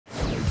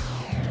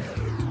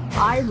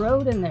I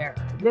wrote in there,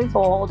 this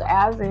old,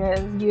 as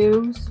is,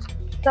 used.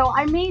 So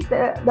I made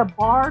the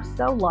bar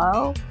so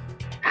low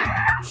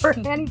for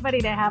anybody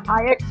to have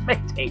high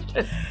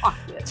expectations on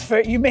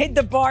it. You made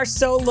the bar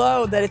so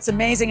low that it's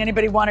amazing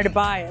anybody wanted to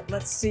buy it.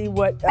 Let's see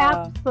what...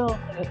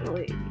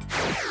 Absolutely.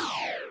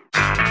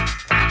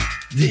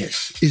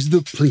 This is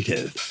the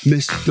plaintiff,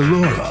 Miss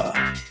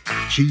Delora.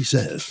 She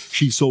says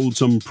she sold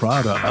some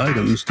Prada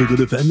items to the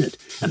defendant,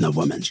 and the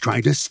woman's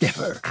trying to stiff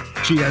her.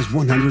 She has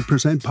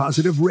 100%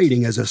 positive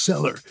rating as a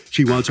seller.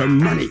 She wants her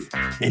money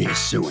and is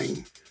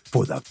suing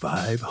for the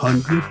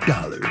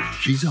 $500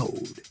 she's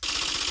owed.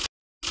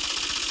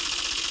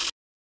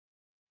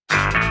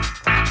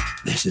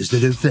 This is the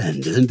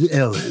defendant,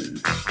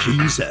 Ellen.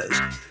 She says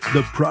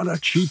the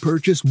products she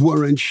purchased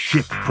weren't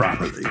shipped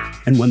properly,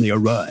 and when they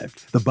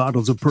arrived, the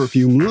bottles of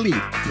perfume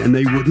leaked and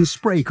they wouldn't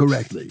spray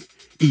correctly.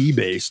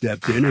 eBay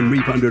stepped in and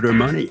refunded her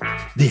money.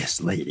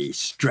 This lady's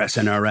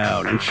stressing her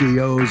out and she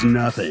owes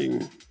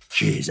nothing.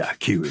 She's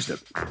accused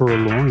of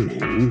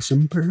purloining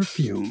some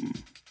perfume.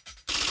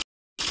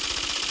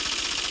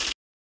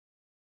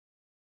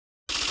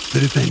 The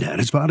defendant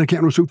has filed a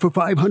countersuit for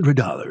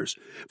 $500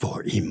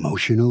 for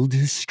emotional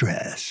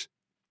distress.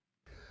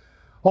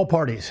 All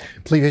parties,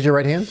 please raise your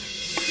right hands.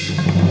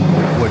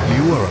 What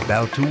you are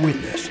about to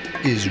witness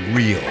is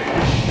real.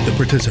 The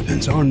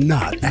participants are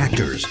not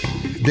actors.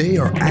 They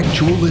are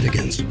actual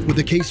litigants with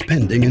a case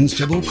pending in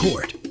civil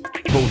court.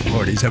 Both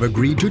parties have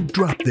agreed to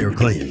drop their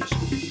claims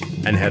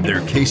and have their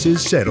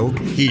cases settled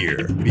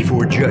here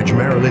before Judge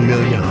Marilyn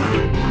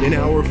Millian in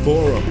our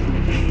forum,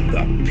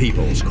 the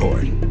People's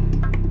Court.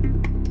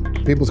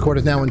 People's Court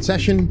is now in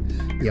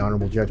session. The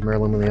Honorable Judge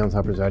Marilyn Millian is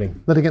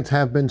presiding. Litigants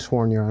have been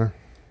sworn, Your Honor.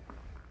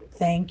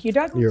 Thank you,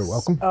 Douglas. You're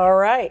welcome. All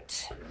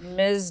right.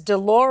 Ms.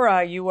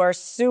 Delora, you are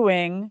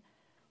suing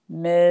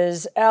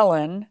Ms.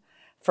 Ellen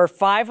for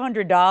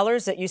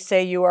 $500 that you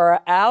say you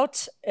are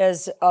out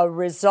as a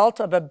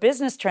result of a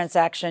business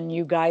transaction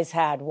you guys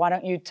had. Why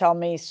don't you tell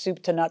me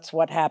soup to nuts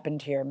what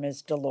happened here,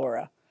 Ms.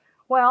 Delora?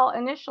 Well,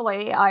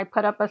 initially, I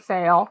put up a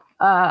sale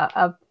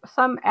of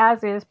some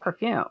as-is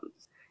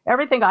perfumes.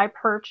 Everything I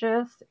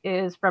purchase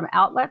is from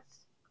outlets,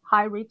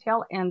 high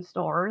retail, and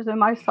stores, and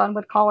my son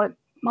would call it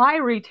my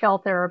retail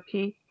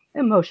therapy,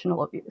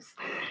 emotional abuse.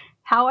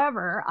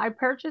 However, I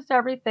purchased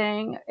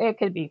everything. It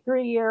could be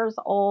 3 years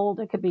old.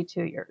 It could be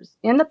 2 years.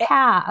 In the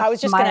past, I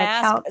was just going to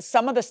ask,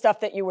 some of the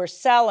stuff that you were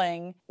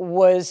selling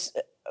was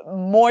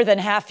more than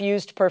half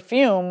used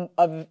perfume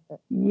of...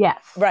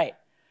 Yes. Right.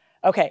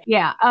 Okay.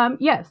 Yeah.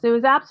 Yes, it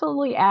was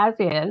absolutely as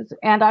is.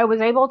 And I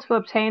was able to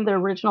obtain the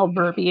original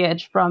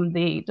verbiage from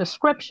the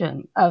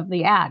description of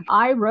the ad.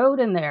 I wrote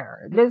in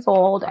there, this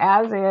old,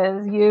 as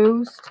is,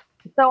 used.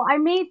 So I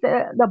made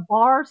the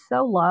bar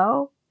so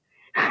low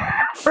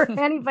for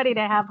anybody to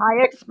have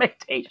high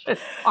expectations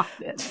on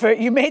it.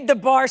 You made the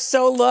bar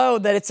so low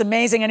that it's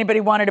amazing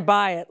anybody wanted to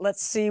buy it.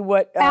 Let's see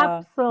what...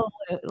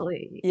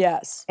 Absolutely.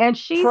 Yes. And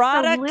she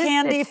Prada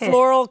Candy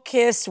Floral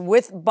Kiss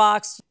with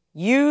box,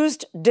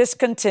 used,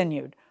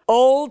 discontinued.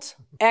 Old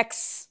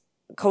X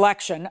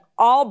collection,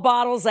 all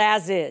bottles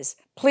as is.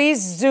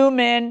 Please zoom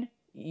in.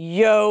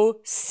 Yo,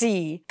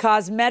 see.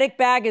 Cosmetic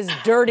bag is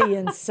dirty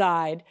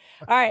inside.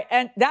 All right,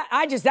 and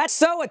that's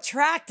so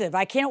attractive.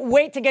 I can't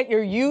wait to get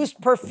your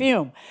used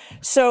perfume.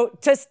 So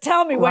just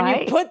tell me, when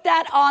you put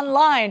that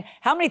online,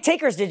 how many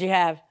takers did you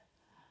have?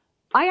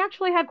 I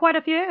actually had quite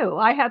a few.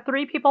 I had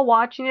 3 people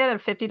watching it at a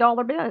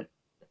 $50 bid.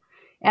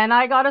 And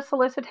I got a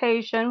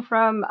solicitation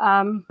from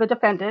the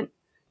defendant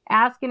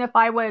asking if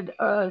I would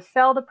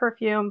sell the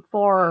perfume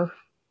for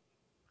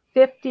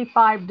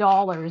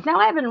 $55. Now,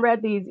 I haven't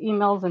read these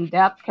emails in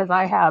depth because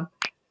I have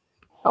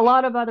a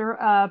lot of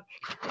other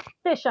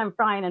fish I'm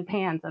frying in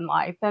pans in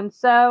life. And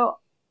so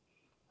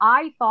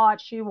I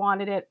thought she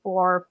wanted it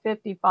for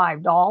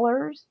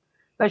 $55,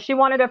 but she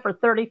wanted it for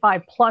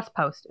 $35 plus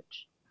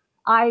postage.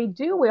 I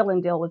do wheel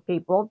and deal with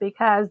people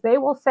because they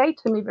will say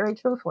to me very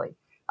truthfully,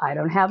 I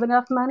don't have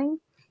enough money.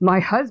 My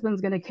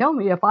husband's going to kill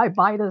me if I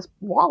buy this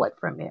wallet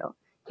from you.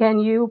 Can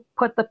you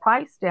put the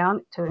price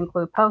down to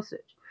include postage?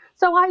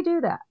 So I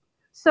do that.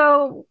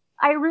 So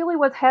I really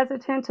was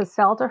hesitant to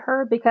sell to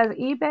her because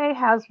eBay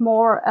has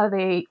more of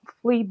a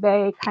flea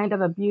bay kind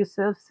of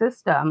abusive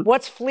system.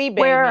 What's flea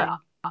bay mean?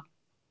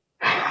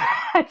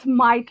 It's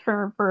my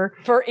term for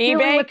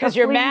eBay, because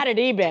you're mad at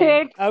eBay.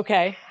 Ticks.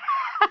 Okay.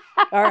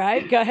 All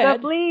right, go ahead.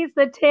 The fleas,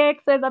 the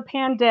ticks, and the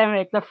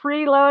pandemic, the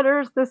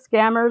freeloaders, the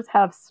scammers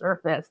have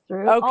surfaced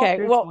through.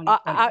 Okay, well,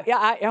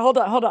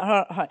 hold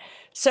on.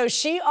 So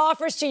she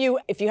offers to you,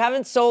 if you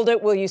haven't sold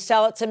it, will you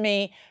sell it to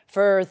me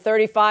for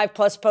 $35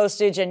 plus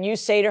postage? And you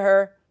say to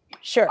her,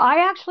 sure.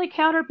 I actually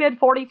counterbid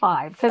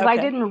 $45 because I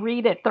didn't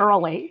read it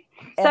thoroughly.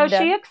 So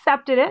she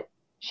accepted it.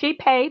 She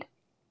paid,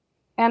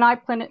 and I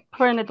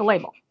printed the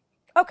label.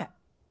 Okay.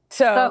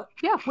 So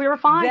yeah, we were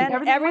fine.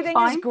 Then everything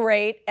is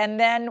great. And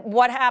then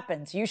what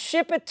happens? You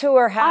ship it to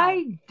her how?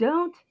 I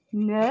don't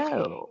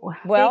know.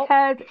 Well,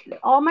 because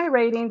all my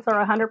ratings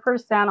are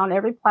 100% on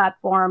every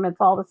platform. It's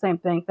all the same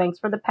thing. Thanks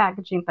for the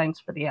packaging. Thanks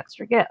for the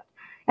extra gift.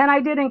 And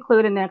I did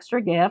include an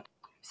extra gift.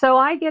 So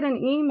I get an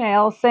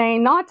email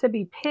saying not to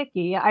be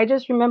picky. I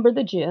just remember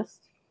the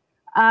gist.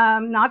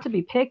 Not to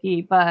be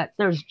picky, but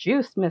there's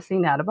juice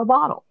missing out of a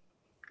bottle.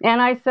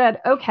 And I said,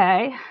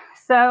 okay.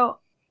 So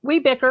we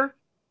bicker,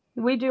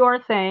 we do our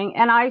thing.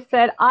 And I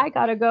said, I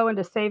got to go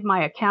into save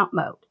my account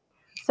mode.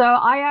 So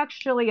I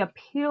actually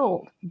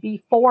appealed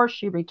before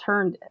she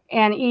returned it.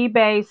 And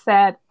eBay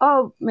said,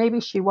 oh, maybe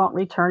she won't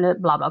return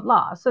it, blah, blah,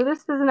 blah. So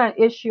this isn't an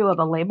issue of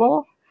a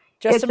label.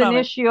 Just a moment.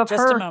 An issue of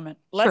Just her. a moment.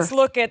 Let's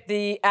look at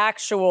the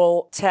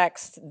actual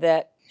text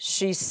that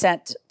she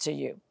sent to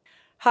you.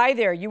 Hi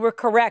there. You were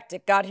correct.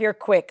 It got here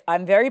quick.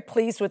 I'm very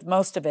pleased with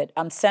most of it.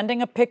 I'm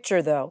sending a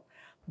picture, though.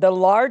 The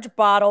large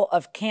bottle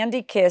of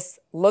Candy Kiss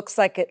looks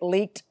like it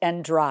leaked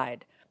and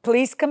dried.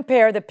 Please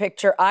compare the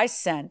picture I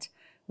sent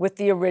with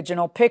the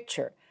original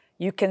picture.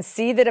 You can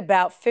see that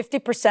about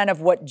 50%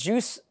 of what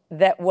juice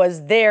that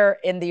was there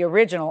in the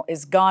original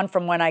is gone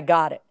from when I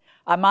got it.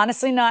 I'm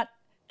honestly not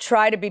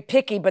try to be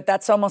picky, but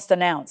that's almost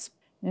an ounce.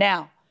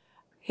 Now,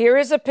 here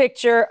is a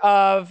picture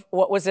of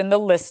what was in the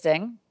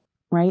listing.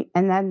 Right,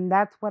 and then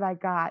that's what I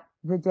got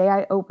the day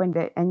I opened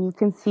it, and you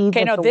can see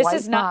okay, that no, this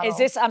is not, bottle, is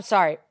this, I'm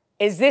sorry,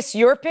 is this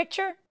your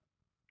picture?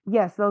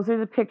 Yes, those are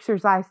the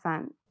pictures I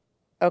sent.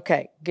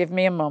 Okay, give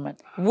me a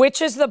moment.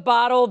 Which is the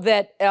bottle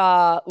that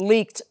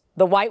leaked?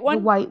 The white one?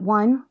 The white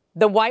one.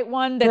 The white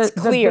one that's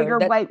clear? The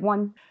bigger white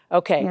one.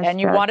 Okay, yes, and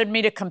you wanted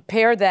me to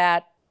compare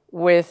that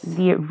with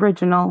the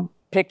original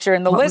picture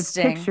in the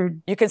listing.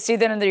 Pictured. You can see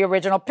that in the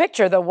original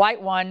picture, the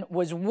white one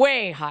was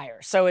way higher.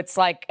 So it's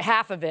like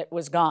half of it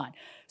was gone.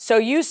 So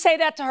you say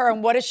that to her,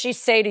 and what does she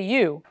say to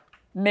you,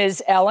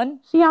 Ms. Ellen?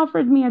 She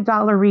offered me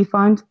 $1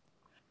 refund.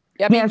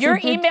 I mean, your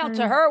email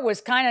to her was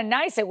kind of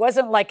nice. It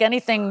wasn't like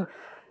anything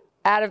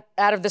out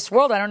of this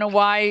world. I don't know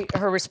why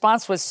her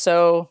response was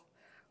so,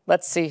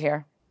 let's see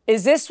here.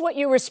 Is this what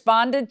you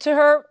responded to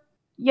her?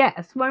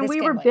 Yes, when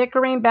we were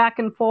bickering back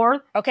and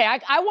forth. Okay,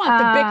 I want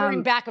the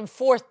bickering back and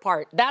forth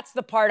part. That's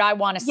the part I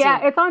want to see.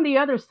 Yeah, it's on the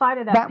other side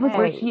of that That was page.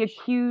 where she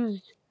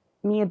accused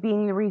me of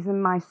being the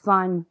reason my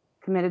son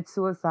committed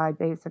suicide,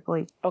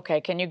 basically.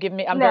 Okay, can you give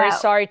me, I'm very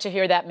sorry to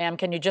hear that, ma'am.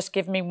 Can you just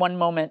give me one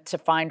moment to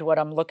find what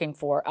I'm looking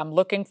for? I'm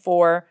looking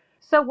for...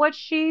 So what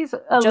she's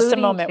alluding just a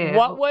moment. to,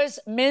 what was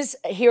Ms.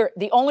 here?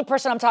 The only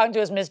person I'm talking to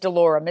is Ms.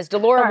 Delora. Ms.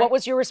 Delora, what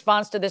was your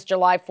response to this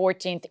July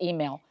 14th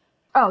email?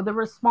 Oh, the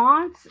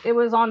response, it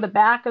was on the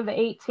back of the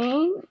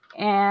 18,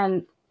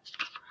 and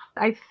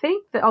I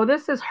think that, oh,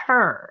 this is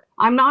her.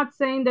 I'm not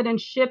saying that in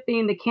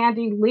shipping the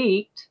candy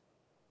leaked,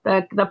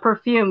 the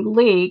perfume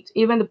leaked,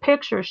 even the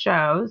picture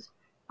shows.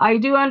 I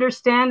do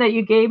understand that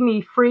you gave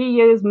me free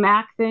use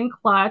MAC Thin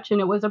Clutch, and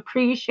it was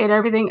appreciated,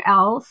 everything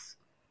else.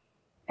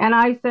 And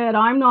I said,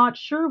 I'm not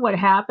sure what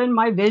happened.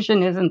 My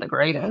vision isn't the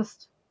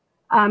greatest.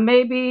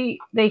 Maybe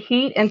the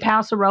heat in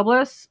Paso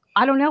Robles,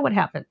 I don't know what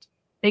happened.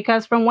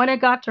 Because from when it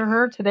got to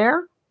her to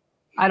there,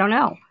 I don't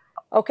know.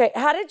 Okay,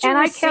 how did you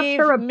receive, I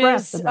kept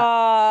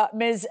her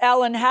Ms.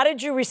 Ellen, how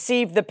did you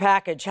receive the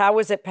package? How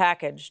was it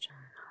packaged?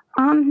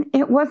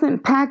 It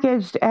wasn't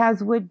packaged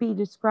as would be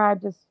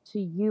described as to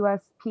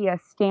USPS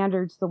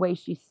standards the way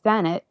she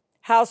sent it.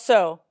 How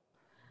so?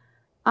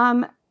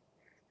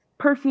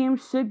 Perfume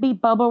should be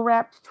bubble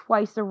wrapped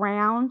twice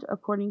around,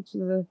 according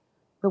to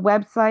the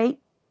website.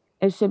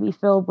 It should be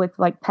filled with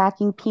like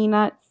packing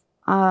peanuts.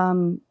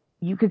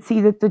 You could see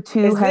that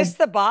Is this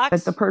the box?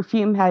 That the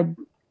perfume had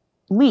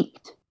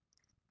leaked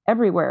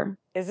everywhere.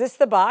 Is this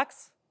the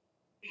box?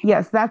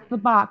 Yes, that's the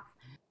box.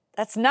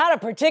 That's not a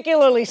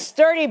particularly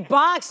sturdy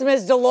box,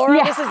 Ms. Delora.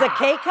 Yeah. This is a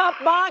K-cup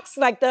box,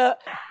 like the...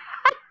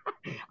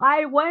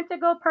 I went to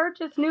go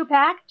purchase new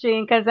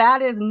packaging because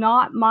that is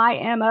not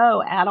my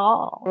MO at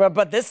all. Well,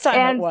 but this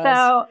time it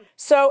was.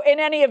 So in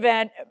any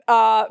event,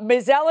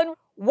 Ms. Ellen,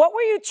 what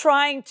were you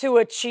trying to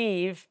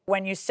achieve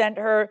when you sent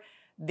her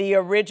the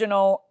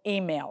original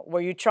email?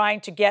 Were you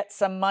trying to get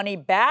some money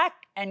back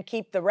and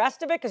keep the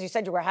rest of it? Because you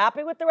said you were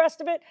happy with the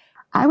rest of it.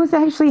 I was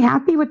actually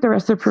happy with the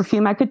rest of the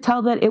perfume. I could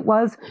tell that it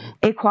was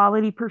a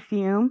quality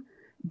perfume,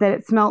 that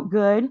it smelled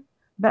good,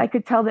 but I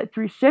could tell that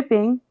through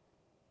shipping,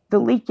 the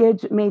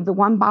leakage made the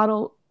one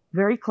bottle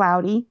very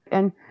cloudy.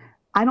 And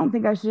I didn't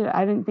think I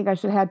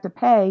should have had to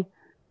pay,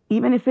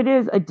 even if it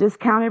is a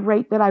discounted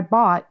rate that I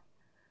bought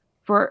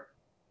for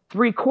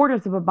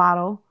 3/4 of a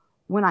bottle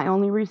when I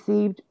only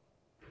received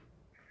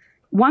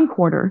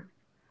 1/4.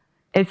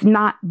 It's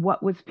not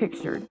what was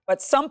pictured.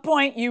 At some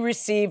point you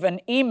receive an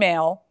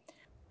email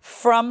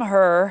from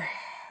her,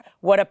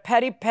 what a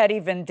petty, petty,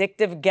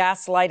 vindictive,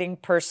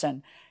 gaslighting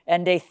person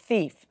and a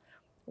thief.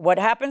 What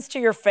happens to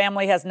your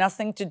family has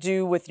nothing to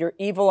do with your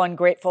evil,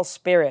 ungrateful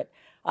spirit.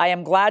 I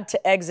am glad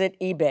to exit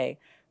eBay.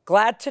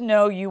 Glad to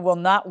know you will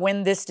not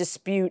win this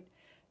dispute.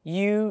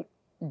 You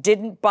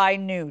didn't buy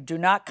new. Do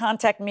not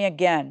contact me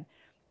again.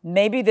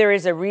 Maybe there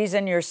is a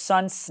reason your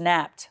son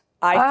snapped.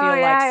 I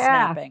feel like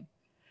snapping.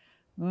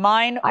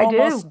 Mine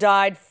almost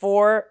died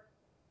 4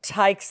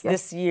 tykes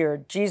this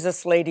year.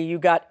 Jesus, lady, you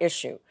got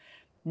issue.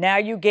 Now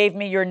you gave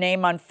me your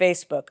name on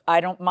Facebook.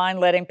 I don't mind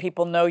letting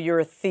people know you're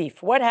a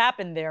thief. What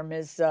happened there,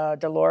 Ms.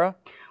 Delora?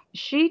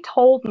 she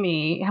told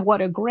me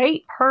what a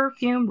great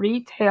perfume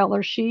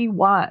retailer she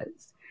was,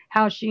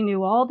 how she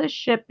knew all the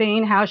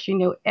shipping, how she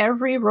knew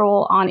every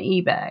rule on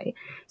eBay.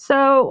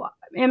 So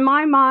in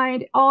my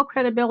mind, all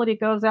credibility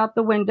goes out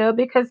the window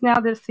because now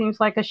this seems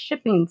like a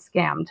shipping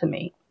scam to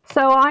me.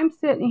 So I'm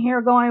sitting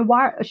here going,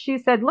 why? She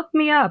said, look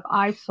me up.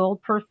 I've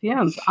sold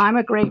perfumes. I'm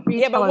a great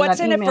retailer. Yeah, but what's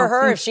in it for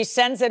her? If she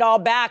sends it all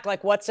back,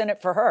 like what's in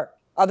it for her?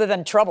 Other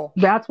than trouble.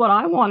 That's what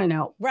I want to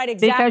know. Right,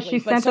 exactly. Because she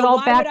sent it all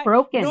back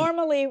broken.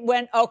 Normally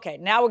okay,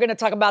 now we're going to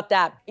talk about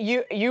that.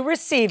 You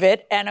receive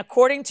it, and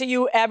according to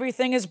you,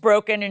 everything is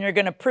broken, and you're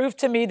going to prove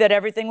to me that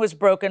everything was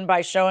broken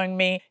by showing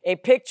me a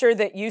picture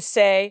that you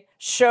say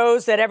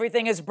shows that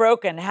everything is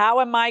broken. How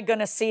am I going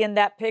to see in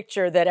that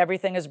picture that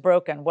everything is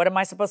broken? What am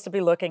I supposed to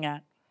be looking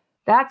at?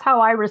 That's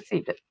how I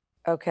received it.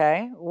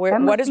 Okay.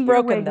 What is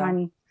broken, though?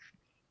 Honey.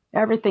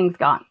 Everything's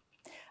gone.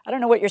 I don't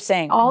know what you're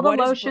saying. All the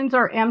lotions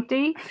are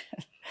empty.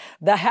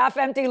 The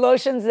half-empty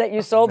lotions that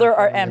you sold her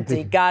are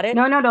empty. Got it?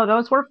 No.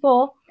 Those were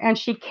full. And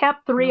she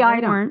kept 3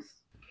 items.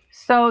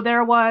 So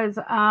there was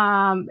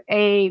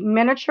a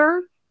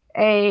miniature,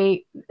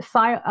 a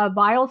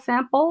vial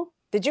sample.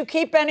 Did you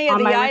keep any of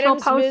the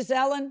items, Ms.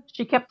 Ellen?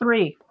 She kept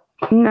 3.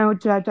 No,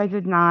 Judge, I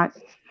did not.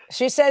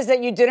 She says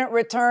that you didn't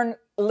return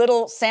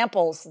little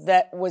samples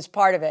that was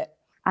part of it.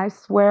 I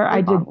swear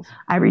I did.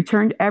 I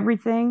returned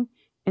everything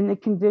in the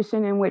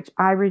condition in which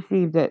I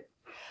received it.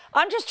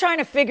 I'm just trying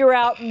to figure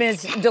out,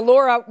 Ms.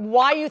 Delora,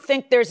 why you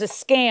think there's a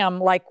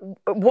scam. Like,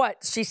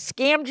 what? She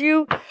scammed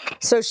you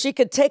so she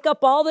could take up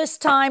all this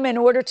time in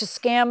order to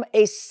scam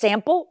a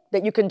sample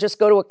that you can just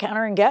go to a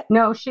counter and get?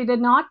 No, she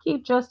did not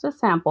keep just a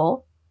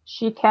sample.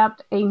 She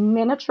kept a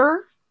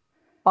miniature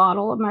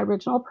bottle of my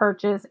original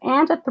purchase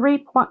and a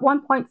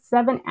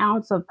 1.7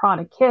 ounce of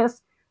product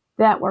Kiss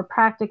that were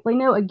practically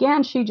new.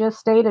 Again, she just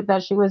stated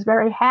that she was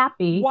very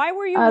happy. Why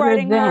were you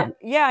writing her?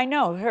 Yeah, I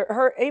know.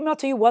 Her email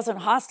to you wasn't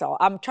hostile.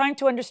 I'm trying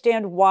to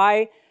understand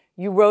why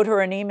you wrote her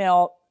an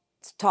email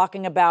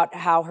talking about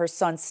how her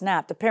son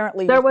snapped.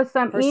 Apparently, there was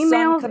some her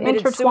emails son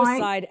committed intertwined.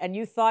 Suicide, and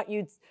you thought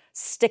you'd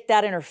stick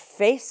that in her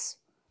face?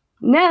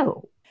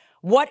 No.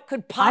 What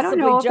could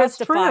possibly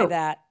justify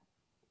that?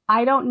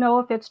 I don't know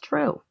if it's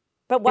true.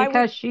 But why?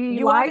 Because she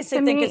you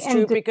obviously think it's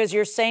true because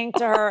you're saying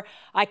to her,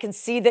 I can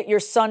see that your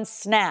son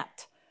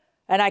snapped,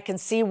 and I can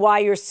see why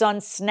your son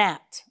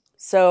snapped.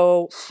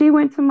 So she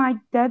went to my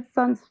dead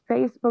son's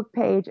Facebook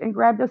page and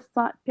grabbed a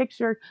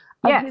picture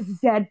of his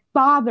dead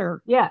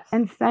father. Yes.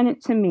 And sent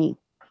it to me.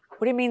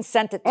 What do you mean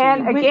sent it to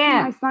and you?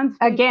 Again, my son's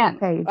Facebook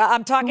page.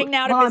 I'm talking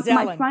now to Ms.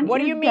 Ellen. What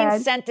do you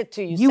mean sent it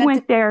to you? You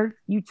went there,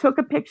 you took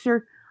a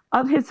picture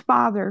of his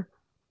father.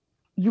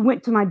 You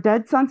went to my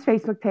dead son's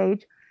Facebook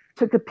page,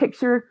 took a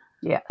picture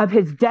of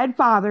his dead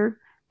father,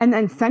 and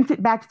then sent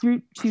it back to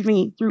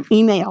me through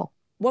email.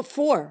 What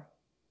for?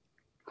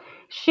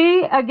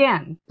 She,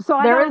 again, so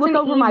there is an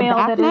email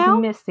that is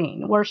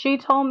missing where she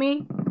told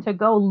me to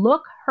go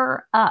look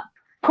her up.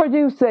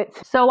 Produce it.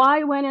 So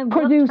I went and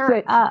looked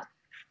her up.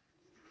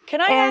 Can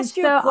I ask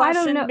you a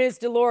question, Ms.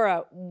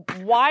 Delora?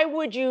 Why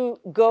would you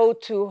go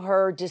to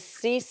her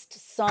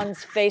deceased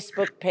son's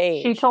Facebook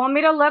page? She told me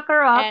to look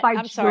her up.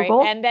 I'm sorry.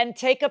 And then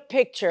take a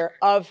picture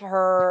of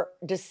her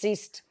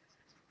deceased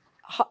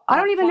I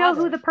don't even know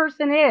who the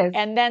person is.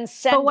 And then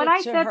send it to her. So when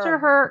I said to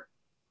her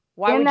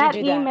why in would that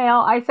you do that? email,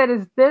 I said,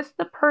 is this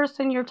the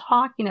person you're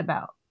talking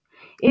about?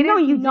 It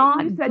is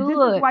not good this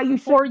is why you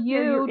for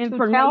you to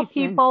tell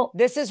people.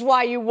 This is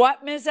why you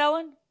what, Ms.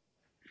 Ellen?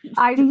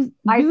 I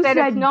said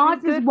it's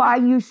not good. This is why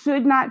you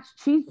should not.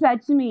 She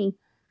said to me,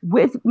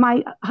 with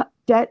my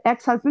dead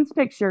ex-husband's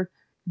picture,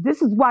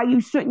 this is why you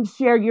shouldn't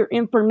share your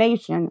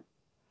information.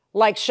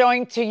 Like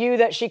showing to you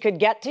that she could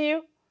get to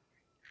you?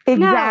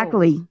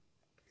 Exactly. No.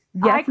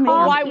 Yes,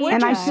 why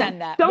would you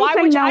send that? Why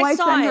would you? I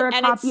saw it,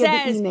 and it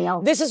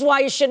says, this is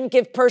why you shouldn't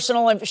give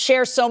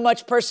share so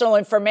much personal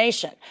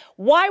information.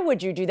 Why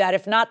would you do that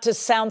if not to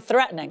sound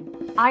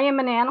threatening? I am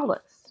an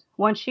analyst.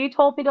 When she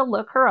told me to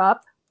look her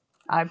up,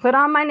 I put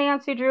on my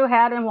Nancy Drew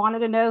hat and wanted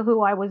to know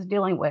who I was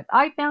dealing with.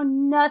 I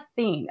found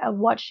nothing of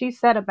what she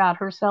said about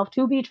herself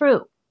to be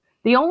true.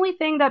 The only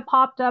thing that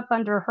popped up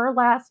under her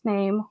last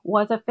name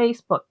was a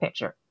Facebook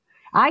picture.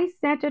 I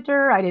sent it to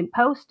her. I didn't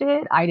post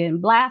it. I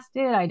didn't blast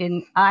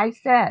it. I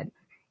said,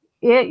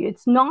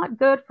 it's not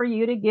good for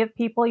you to give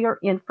people your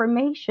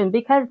information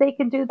because they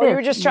can do this. Well, you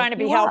were just trying to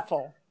be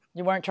helpful.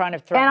 You weren't trying to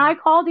threaten. And I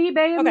called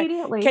eBay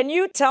immediately. Can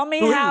you tell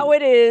me how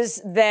it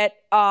is that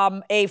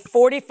a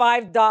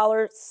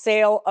 $45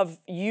 sale of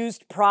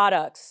used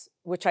products,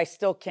 which I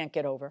still can't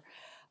get over,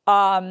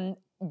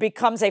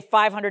 becomes a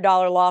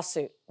 $500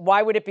 lawsuit?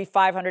 Why would it be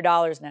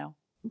 $500 now?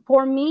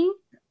 For me,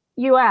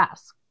 you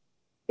ask.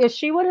 If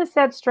she would have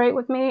said straight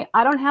with me,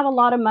 I don't have a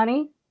lot of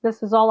money.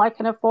 This is all I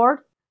can afford.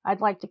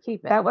 I'd like to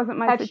keep it. That wasn't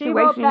my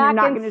situation. You're not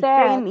going to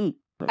shame me.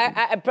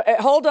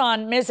 Hold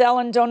on, Ms.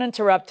 Ellen, don't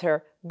interrupt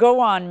her. Go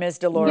on, Ms.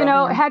 Delora. You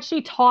know, had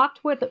she talked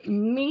with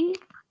me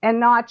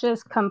and not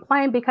just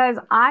complained, because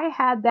I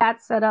had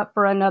that set up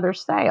for another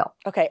sale.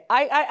 Okay,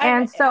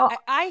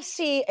 I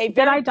see a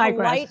very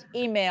polite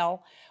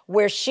email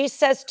where she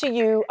says to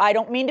you, I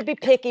don't mean to be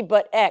picky,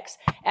 but X.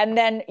 And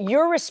then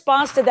your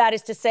response to that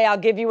is to say, I'll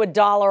give you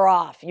 $1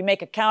 off. You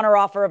make a counter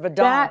offer of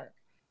 $1.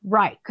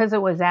 Right, because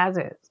it was as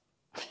is.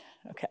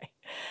 Okay.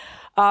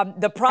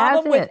 The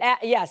problem with,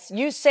 yes,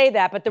 you say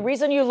that, but the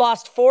reason you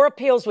lost 4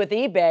 appeals with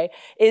eBay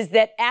is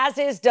that as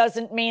is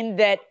doesn't mean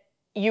that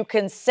you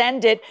can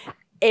send it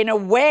in a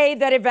way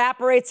that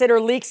evaporates it or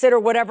leaks it or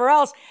whatever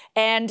else.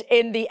 And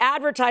in the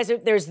advertiser,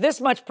 there's this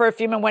much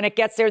perfume, and when it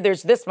gets there,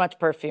 there's this much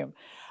perfume.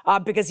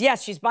 Because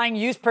yes, she's buying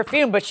used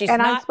perfume, but she's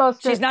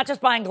not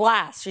just buying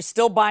glass. She's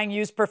still buying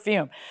used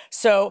perfume.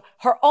 So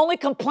her only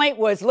complaint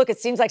was, look, it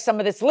seems like some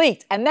of this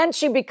leaked. And then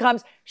she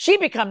becomes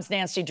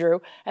Nancy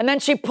Drew. And then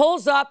she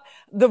pulls up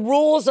the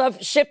rules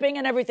of shipping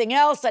and everything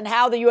else and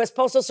how the U.S.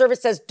 Postal Service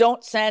says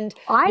don't send.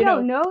 I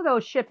don't know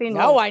those shipping rules.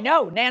 No, I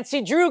know.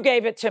 Nancy Drew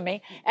gave it to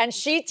me. And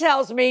she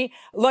tells me,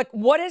 look,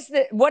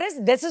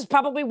 this is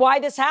probably why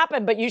this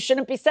happened, but you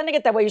shouldn't be sending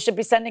it that way. You should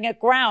be sending it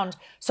ground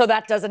so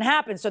that doesn't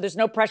happen. So there's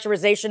no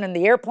pressurization in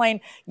the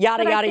airplane,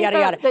 yada, yada, yada,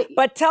 yada.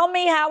 But tell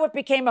me how it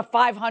became a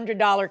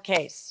 $500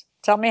 case.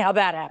 Tell me how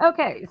that happened.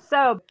 Okay,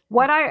 so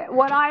what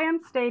I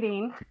am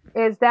stating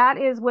is that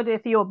is what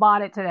if you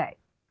bought it today.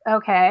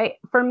 Okay,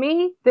 for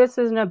me, this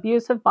is an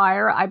abusive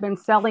buyer. I've been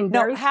selling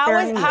very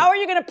sparingly. How are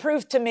you going to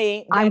prove to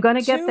me? I'm going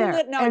to get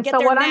there. No, get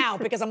there now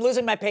because I'm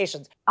losing my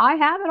patience. I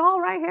have it all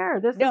right here.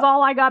 This is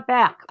all I got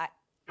back.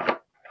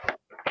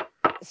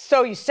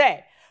 So you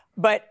say.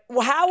 But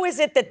how is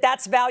it that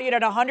that's valued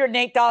at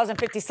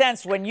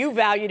 $108.50 when you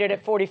valued it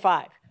at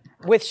 $45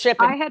 with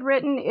shipping? I had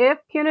written if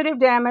punitive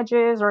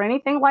damages or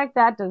anything like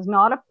that does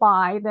not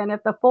apply, then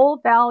if the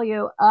full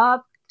value of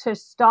to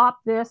stop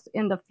this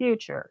in the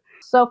future.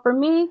 So for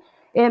me,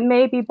 it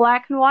may be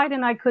black and white,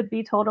 and I could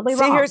be totally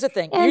wrong. See, here's the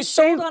thing. You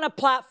sold on a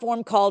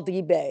platform called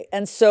eBay.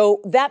 And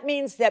so that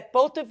means that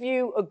both of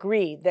you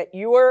agree that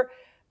you're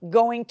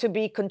going to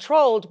be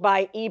controlled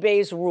by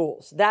eBay's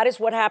rules. That is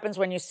what happens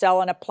when you sell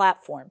on a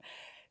platform.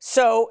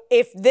 So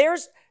if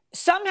there's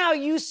somehow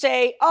you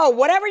say, oh,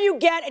 whatever you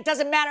get, it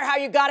doesn't matter how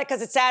you got it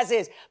because it's as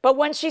is. But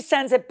when she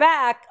sends it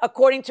back,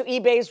 according to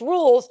eBay's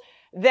rules,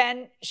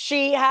 then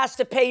she has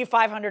to pay you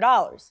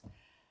 $500.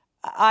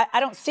 I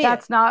don't see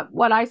That's not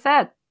what I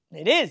said.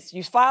 It is.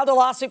 You filed a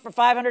lawsuit for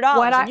 $500.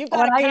 And you've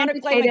got a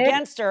counterclaim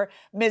against her,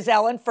 Ms.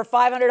 Ellen, for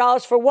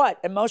 $500 for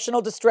what?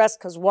 Emotional distress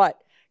because what?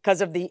 Because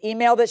of the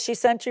email that she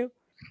sent you?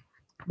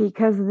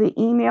 Because of the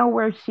email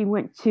where she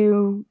went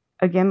to,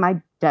 again,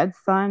 my dead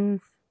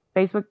son's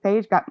Facebook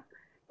page, got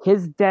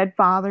his dead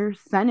father,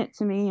 sent it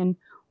to me, and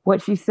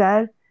what she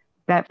said,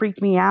 that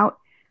freaked me out.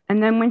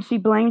 And then when she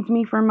blamed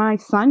me for my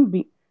son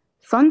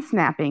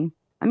snapping.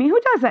 I mean, who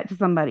does that to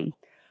somebody?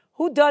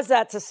 Who does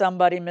that to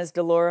somebody, Ms.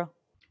 DeLaura?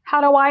 How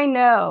do I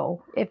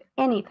know if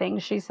anything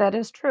she said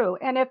is true?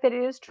 And if it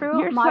is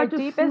true, my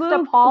deepest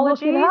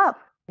apologies.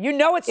 You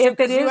know it's true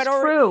because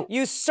true.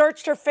 You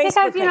searched her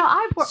Facebook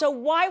page. So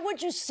why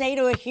would you say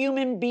to a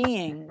human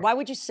being, why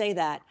would you say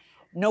that?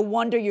 No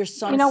wonder your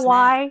son snapped.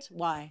 Why?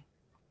 Why?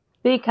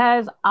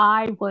 Because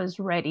I was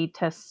ready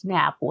to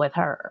snap with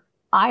her.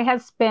 I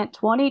have spent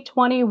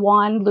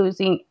 2021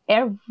 losing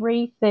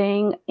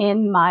everything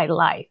in my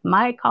life,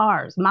 my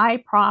cars,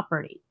 my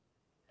property,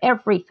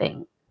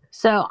 everything.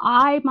 So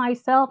I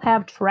myself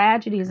have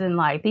tragedies in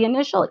life. The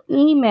initial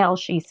email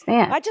she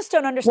sent. I just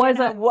don't understand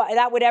how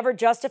that would ever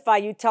justify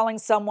you telling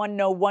someone,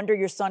 no wonder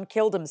your son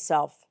killed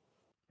himself.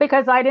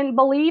 Because I didn't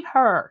believe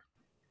her.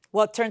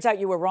 Well, it turns out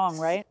you were wrong,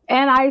 right?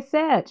 And I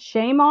said,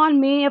 shame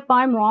on me if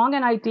I'm wrong,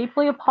 and I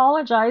deeply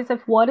apologize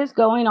if what is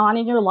going on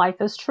in your life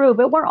is true.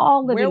 But we're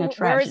all living a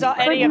tragedy.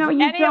 Where is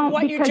any of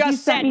what you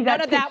just said?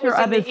 None of that was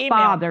in the email.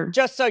 Father.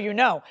 Just so you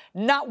know,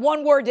 not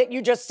one word that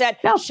you just said.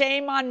 No.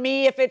 Shame on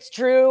me if it's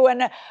true.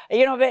 And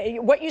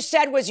what you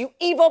said was, you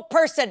evil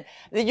person.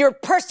 Your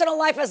personal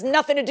life has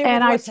nothing to do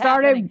with what's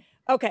happening.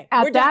 Okay,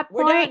 we're done.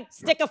 We're done.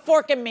 Stick a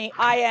fork in me.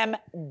 I am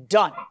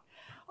done.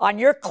 On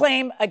your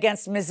claim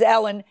against Ms.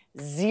 Ellen,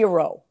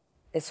 0.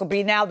 This will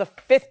be now the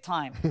 5th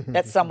time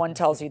that someone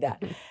tells you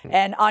that.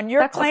 And on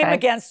your claim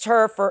against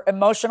her for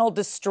emotional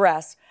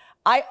distress,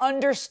 I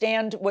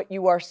understand what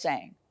you are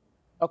saying.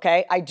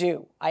 Okay, I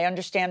do. I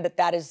understand that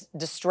that is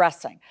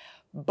distressing.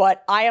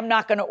 But I am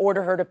not going to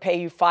order her to pay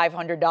you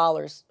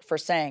 $500 for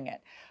saying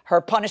it. Her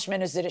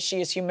punishment is that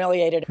she is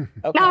humiliated.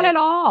 Okay? Not at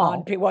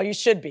all. Well, you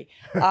should be.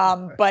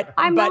 But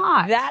I'm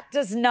not. That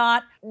does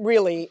not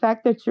really. The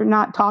fact that you're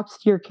not talks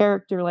to your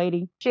character,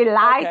 lady. She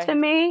lied to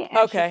me,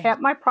 and she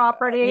kept my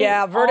property.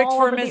 Yeah, verdict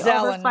for Ms.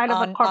 Ellen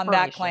on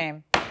that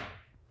claim.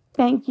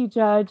 Thank you,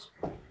 Judge.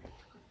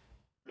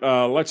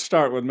 Let's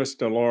start with Ms.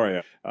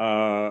 DeLaura.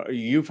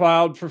 You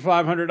filed for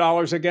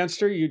 $500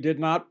 against her. You did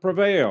not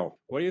prevail.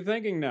 What are you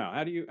thinking now?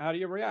 How do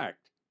you react?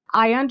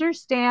 I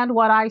understand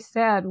what I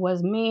said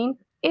was mean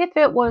if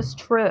it was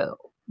true,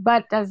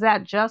 but does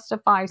that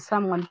justify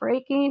someone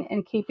breaking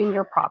and keeping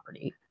your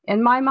property?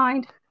 In my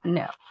mind,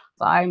 no.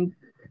 I'm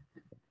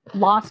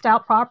lost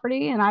out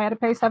property and I had to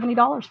pay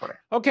 $70 for it.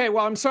 Okay,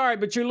 well, I'm sorry,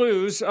 but you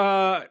lose.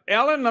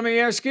 Ellen, let me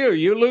ask you.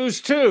 You lose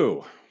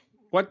too.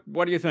 What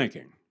are you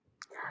thinking?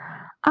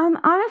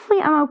 Honestly,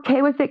 I'm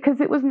okay with it because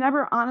it was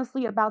never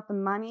honestly about the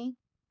money.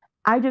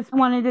 I just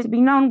wanted it to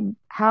be known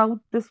how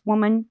this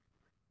woman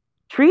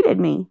treated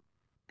me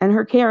and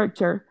her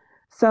character.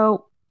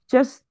 So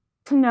just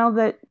to know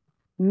that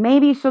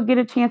maybe she'll get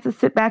a chance to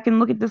sit back and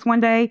look at this one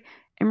day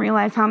and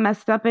realize how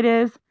messed up it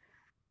is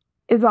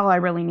all I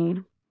really need.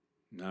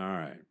 All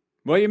right.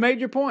 Well, you made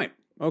your point.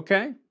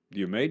 Okay.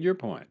 You made your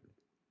point.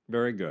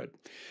 Very good.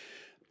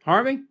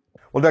 Harvey?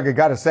 Well, Doug, I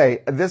got to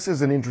say, this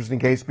is an interesting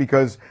case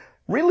because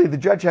really the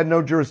judge had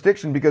no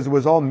jurisdiction because it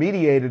was all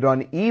mediated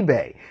on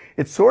eBay.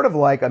 It's sort of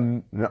like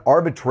an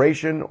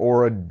arbitration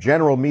or a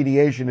general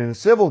mediation in a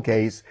civil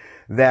case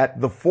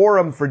that the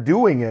forum for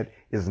doing it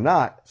is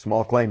not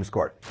small claims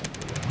court.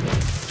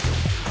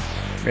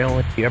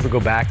 Marilyn, you ever go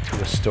back to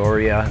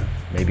Astoria,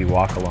 maybe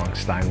walk along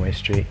Steinway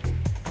Street?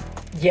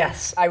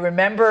 Yes, I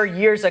remember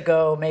years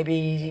ago,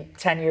 maybe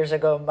 10 years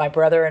ago, my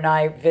brother and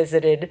I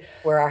visited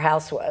where our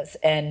house was,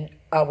 and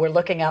we're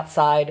looking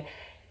outside,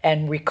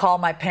 and we call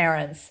my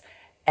parents,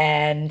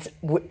 and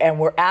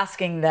we're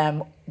asking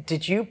them,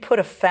 did you put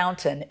a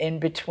fountain in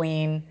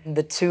between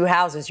the two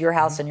houses, your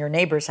house and your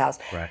neighbor's house?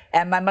 Right.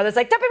 And my mother's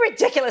like, don't be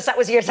ridiculous, that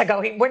was years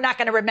ago. We're not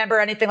gonna remember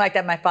anything like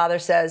that. My father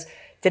says,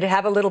 did it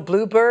have a little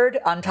bluebird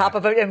on top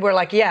of it? And we're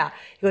like, yeah.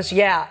 He goes,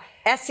 yeah.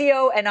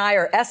 SO and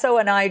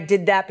I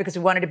did that because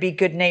we wanted to be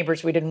good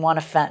neighbors. We didn't want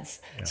a fence.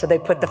 So they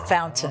put the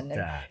fountain.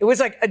 It was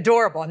like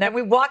adorable. And then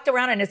we walked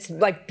around and it's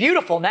like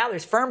beautiful. Now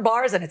there's firm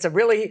bars and it's a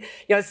really,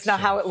 it's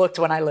not how it looked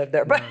when I lived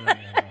there. But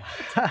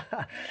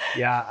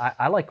Yeah,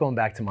 I like going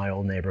back to my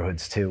old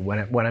neighborhoods too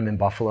when I'm in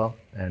Buffalo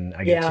and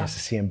I get a chance to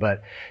see them.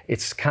 But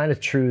it's kind of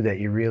true that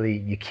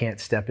you can't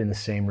step in the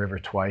same river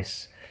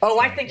twice. Oh,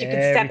 I think you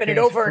can step in it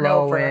over and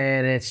over.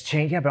 And it's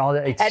changed, but all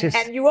that,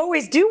 and you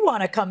always do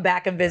want to come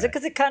back and visit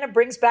because it kind of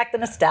brings back the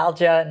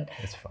nostalgia. And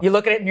you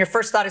look at it and your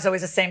first thought is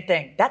always the same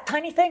thing. That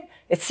tiny thing,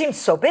 it seems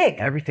so big.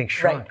 Everything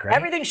shrunk, right?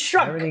 Everything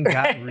shrunk. Everything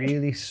got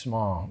really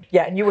small.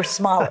 Yeah, and you were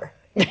smaller.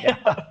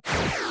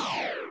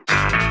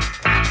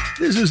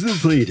 This is the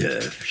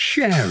plaintiff,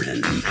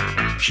 Sharon.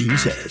 She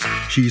says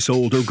she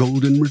sold her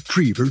golden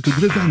retriever to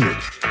the defendant,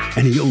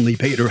 and he only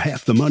paid her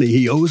half the money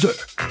he owes her.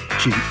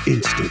 She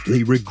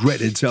instantly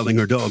regretted selling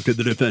her dog to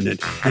the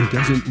defendant and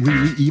doesn't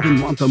really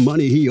even want the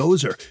money he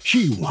owes her.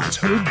 She wants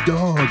her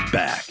dog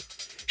back.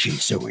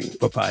 She's suing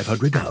for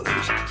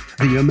 $500,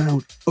 the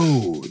amount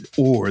owed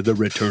or the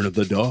return of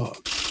the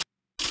dog.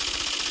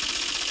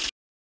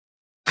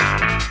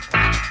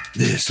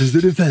 This is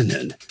the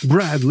defendant,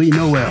 Bradley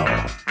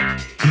Noel.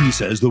 He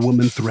says the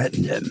woman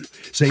threatened him,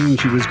 saying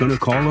she was going to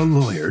call a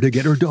lawyer to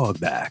get her dog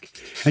back,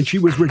 and she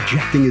was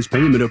rejecting his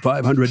payment of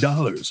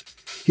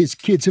 $500. His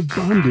kids have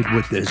bonded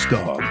with this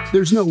dog.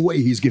 There's no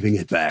way he's giving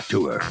it back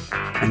to her.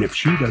 And if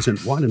she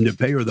doesn't want him to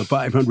pay her the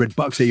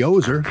 $500 he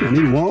owes her, then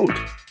he won't.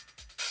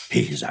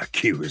 He's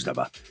accused of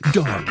a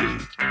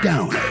doggy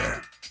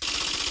downer.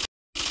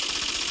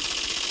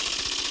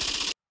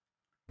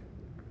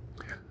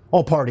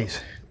 All parties,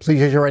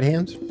 please raise your right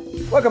hands.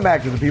 Welcome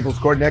back to the People's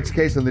Court. Next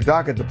case on the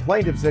docket. The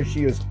plaintiff says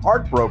she is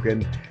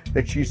heartbroken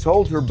that she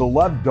sold her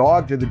beloved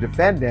dog to the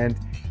defendant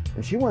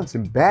and she wants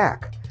him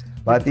back.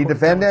 But the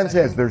defendant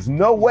says there's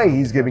no way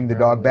he's giving the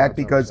dog back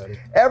because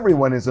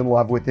everyone is in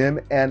love with him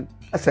and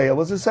a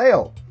sale is a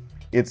sale.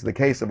 It's the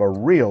case of a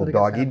real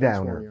doggy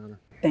downer.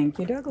 Thank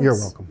you, Douglas. You're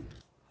welcome.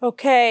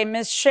 Okay,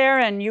 Ms.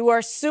 Sharon, you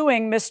are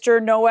suing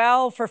Mr.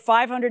 Noel for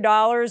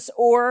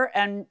 $500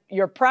 and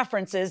your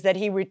preference is that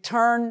he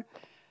return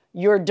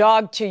your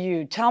dog to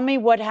you. Tell me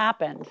what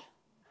happened.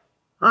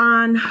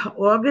 On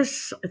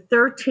August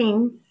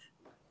 13th,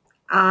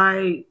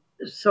 I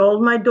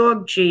sold my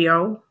dog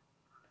Geo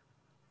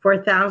for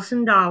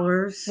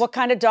 $1,000. What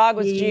kind of dog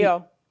was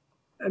Geo?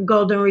 A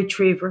golden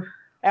retriever.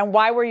 And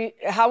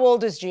how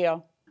old is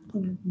Geo?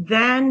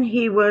 Then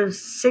he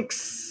was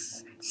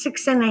six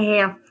and a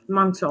half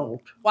months old.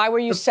 Why were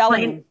you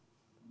selling him?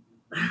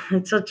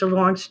 It's such a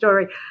long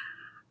story.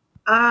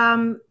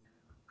 I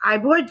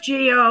bought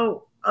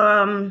Geo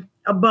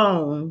a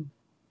bone,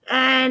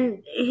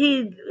 and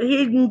he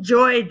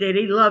enjoyed it.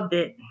 He loved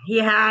it. He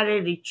had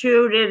it. He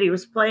chewed it. He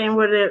was playing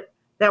with it.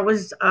 That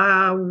was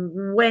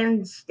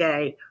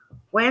Wednesday.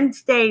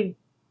 Wednesday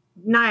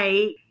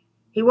night,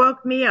 he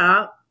woke me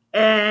up,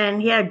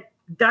 and he had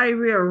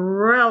diarrhea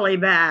really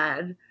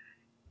bad.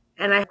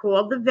 And I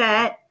called the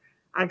vet.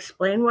 I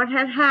explained what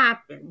had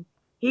happened.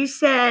 He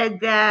said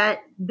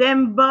that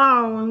them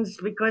bones,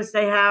 because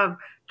they have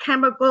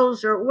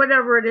chemicals or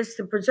whatever it is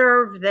to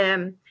preserve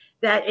them,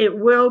 that it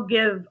will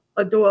give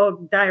a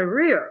dog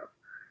diarrhea.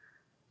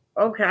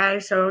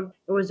 Okay, so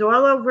it was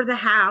all over the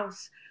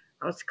house.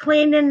 I was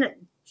cleaning,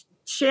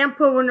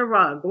 shampooing the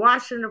rug,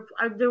 washing,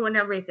 doing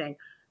everything.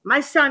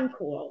 My son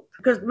called,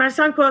 because my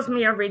son calls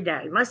me every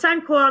day. My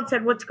son called and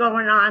said, what's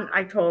going on?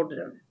 I told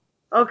him.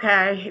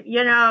 Okay,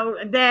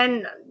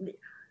 then...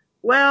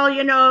 Well,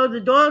 the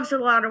dog's a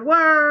lot of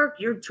work.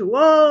 You're too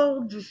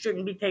old. You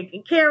shouldn't be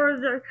taking care of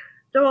the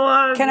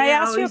dog. Can I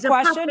ask you a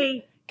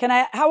question?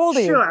 How old are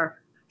you? Sure.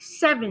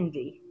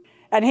 70.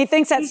 And he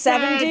thinks at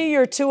 70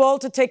 you're too old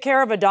to take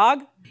care of a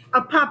dog?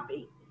 A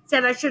puppy.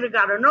 said I should have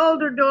got an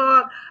older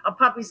dog. A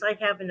puppy's like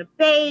having a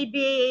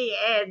baby,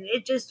 and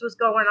it just was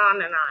going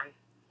on and on.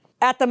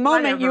 At the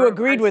moment, you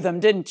agreed with him,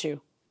 didn't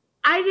you?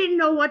 I didn't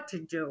know what to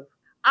do.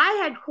 I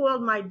had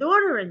called my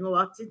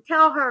daughter-in-law to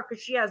tell her,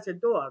 because she has a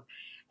dog,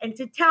 and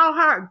to tell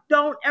her,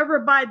 don't ever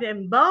buy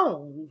them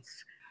bones.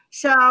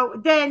 So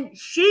then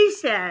she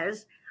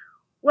says,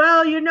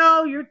 well, you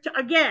know, you're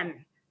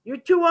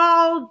too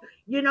old,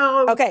 you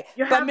know, okay,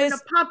 you're having a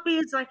puppy,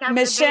 it's like having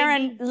Ms. a baby.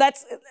 Sharon,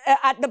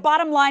 the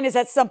bottom line is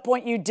at some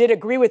point you did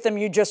agree with him,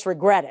 you just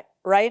regret it,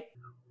 right?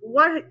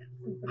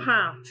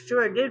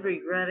 Sure, I did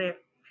regret it.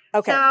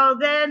 Okay. So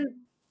then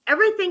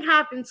everything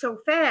happened so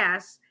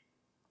fast.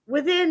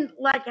 Within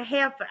like a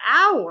half an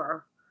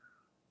hour,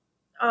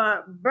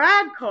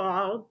 Brad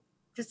called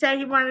to say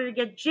he wanted to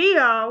get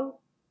Geo,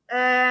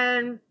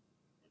 and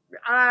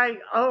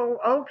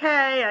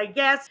okay, I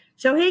guess.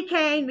 So he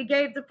came, he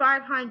gave the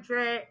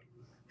 $500.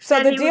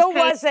 So the deal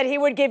was that he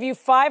would give you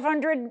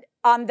 $500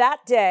 on that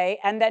day,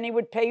 and then he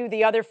would pay you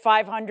the other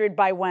 $500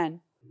 by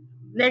when?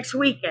 Next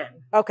weekend.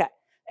 Okay.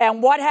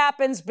 And what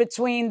happens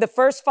between the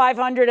first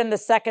 $500 and the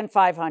second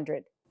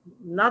 $500?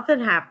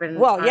 Nothing happened.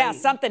 Well, yeah,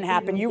 something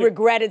happened. You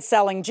regretted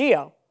selling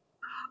Geo.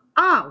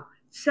 Oh,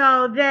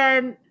 so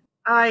then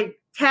I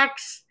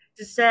text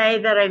to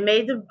say that I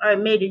made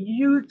a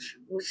huge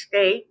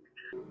mistake.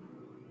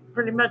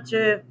 Pretty much,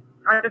 I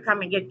had to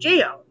come and get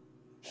Geo.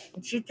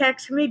 And she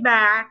texted me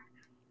back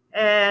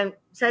and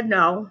said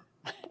no.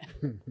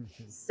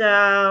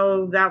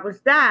 So that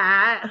was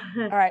that.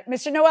 All right,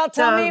 Mr. Noel,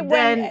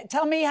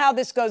 tell me how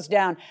this goes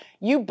down.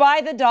 You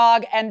buy the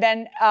dog, and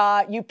then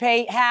you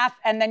pay half,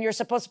 and then you're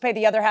supposed to pay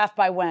the other half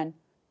by when?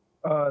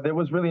 There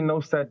was really no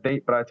set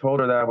date, but I told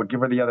her that I would give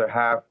her the other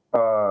half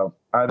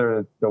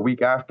either the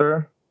week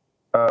after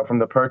from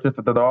the purchase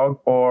of the dog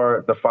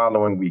or the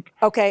following week.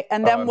 Okay,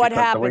 and then what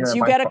happens?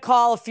 You get a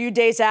call a few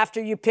days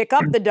after you pick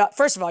up the dog.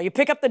 First of all, you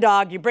pick up the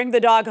dog, you bring the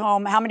dog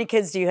home. How many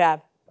kids do you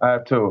have? I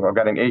have two. I've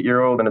got an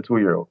 8-year-old and a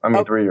 2-year-old. I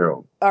mean,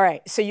 3-year-old. All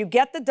right, so you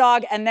get the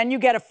dog, and then you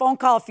get a phone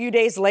call a few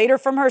days later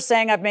from her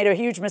saying, I've made a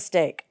huge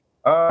mistake.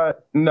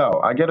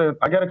 No, I get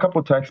a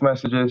couple text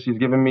messages. She's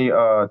giving me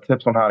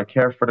tips on how to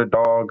care for the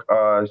dog.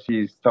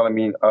 She's telling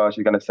me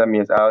she's going to send me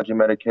his allergy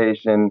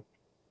medication.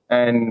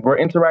 And we're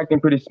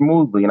interacting pretty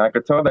smoothly. And I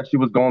could tell that she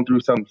was going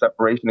through some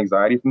separation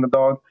anxiety from the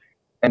dog.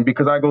 And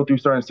because I go through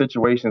certain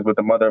situations with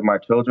the mother of my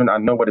children, I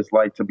know what it's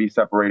like to be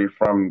separated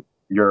from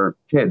your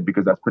kid,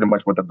 because that's pretty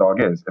much what the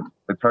dog is.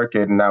 It's her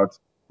kid, and now it's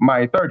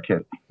my third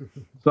kid.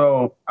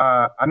 So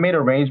I made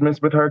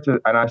arrangements with her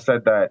and I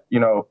said that, you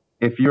know,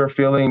 if you're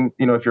feeling,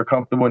 you know, if you're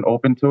comfortable and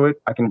open to it,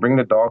 I can bring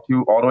the dog to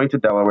you all the way to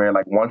Delaware,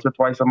 like once or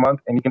twice a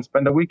month, and he can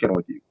spend a weekend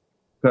with you.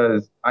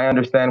 Because I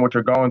understand what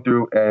you're going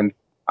through, and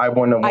I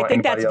wouldn't want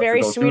think that's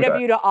very sweet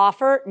of you to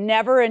offer.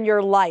 Never in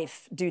your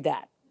life do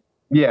that.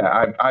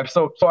 Yeah, I've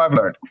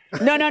learned.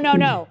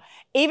 No.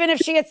 Even if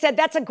she had said,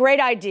 that's a great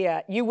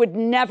idea, you would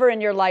never in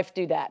your life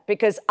do that,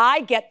 because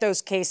I get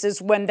those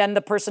cases when then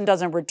the person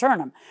doesn't return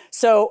them.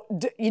 So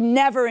you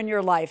never in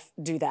your life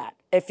do that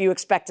if you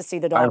expect to see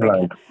the dog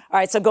again. All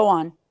right, so go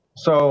on.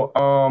 So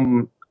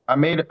I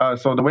made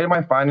so the way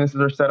my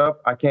finances are set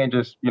up, I can't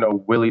just, you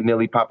know,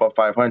 willy-nilly pop up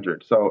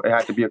 500. So it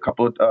had to be a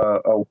couple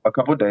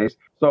of days.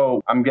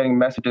 So I'm getting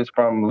messages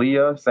from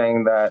Leah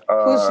saying that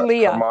who's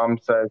Leah? Her mom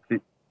says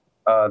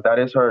that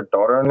is her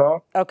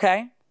daughter-in-law.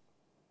 Okay.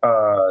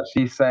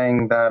 She's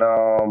saying that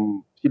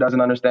she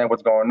doesn't understand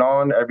what's going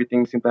on.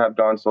 Everything seems to have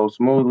gone so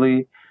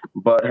smoothly,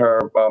 but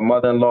her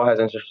mother-in-law has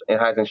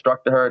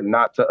instructed her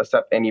not to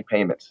accept any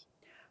payments.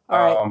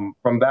 All right.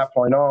 From that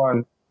point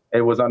on,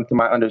 it was to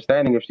my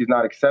understanding if she's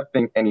not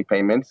accepting any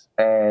payments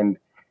and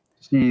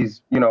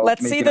she's, you know.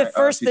 Let's see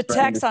the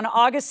text on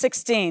August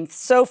 16th.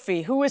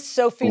 Sophie. Who is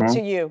Sophie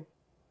to you?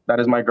 That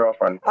is my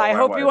girlfriend. I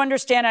hope you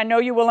understand. I know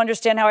you will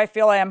understand how I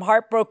feel. I am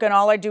heartbroken.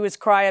 All I do is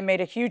cry. I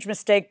made a huge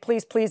mistake.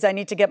 Please, please, I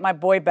need to get my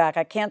boy back.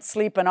 I can't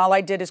sleep, and all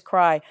I did is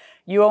cry.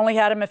 You only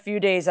had him a few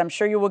days. I'm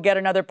sure you will get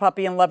another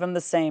puppy and love him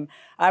the same.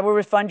 I will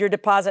refund your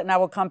deposit, and I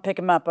will come pick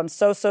him up. I'm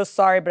so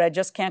sorry, but I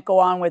just can't go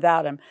on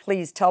without him.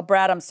 Please tell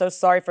Brad I'm so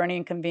sorry for any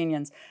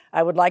inconvenience.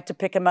 I would like to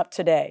pick him up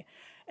today.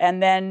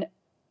 And then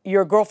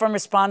your girlfriend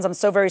responds, I'm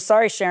so very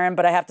sorry, Sharon,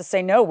 but I have to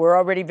say no. We're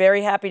already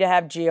very happy to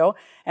have Geo,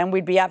 and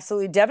we'd be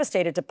absolutely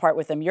devastated to part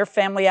with him. Your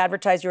family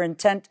advertised your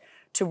intent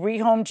to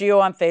rehome Geo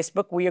on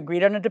Facebook. We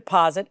agreed on a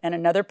deposit and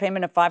another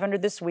payment of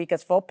 $500 this week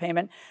as full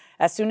payment.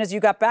 As soon as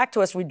you got back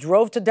to us, we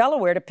drove to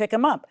Delaware to pick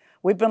him up.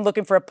 We've been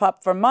looking for a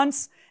pup for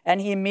months,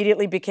 and he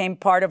immediately became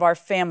part of our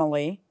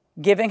family.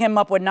 Giving him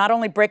up would not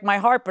only break my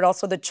heart, but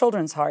also the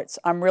children's hearts.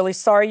 I'm really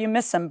sorry you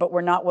miss him, but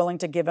we're not willing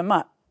to give him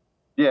up.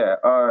 Yeah,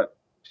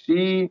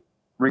 she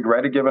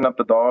regretted giving up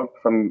the dog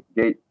from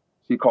gate.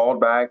 She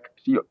called back.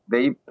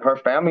 Her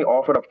family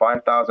offered her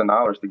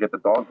 $5,000 to get the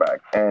dog back,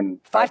 and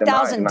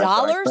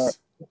 $5,000?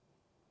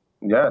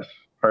 Yes,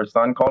 her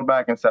son called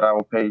back and said, "I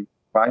will pay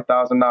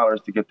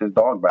 $5,000 to get this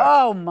dog back."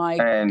 Oh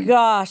my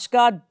gosh!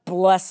 God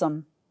bless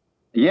him.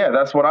 Yeah,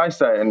 that's what I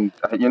said, and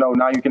you know,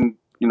 now you can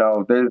you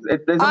know, there's a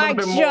little bit more to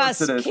this. I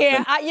just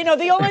can't. You know,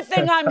 the only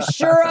thing I'm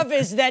sure of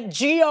is that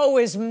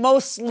Gio is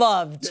most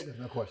loved. There's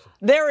no question.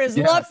 There is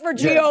love for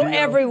Gio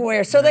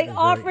everywhere. So they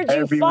offered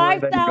you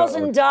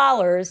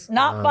 $5,000,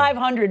 not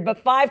 500, but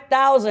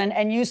 5,000,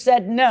 and you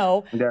said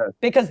no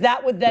because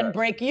that would then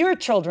break your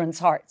children's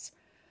hearts.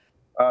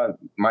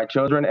 My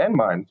children and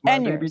mine. My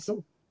and baby yours.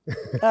 too.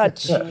 Oh,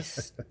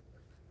 jeez.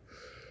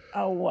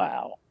 Oh,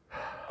 wow.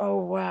 Oh,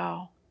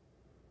 wow.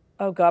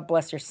 Oh, God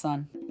bless your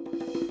son.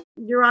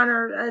 Your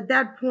Honor, at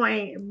that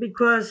point,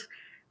 because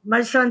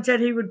my son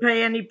said he would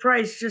pay any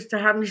price just to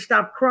have me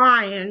stop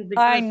crying.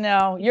 I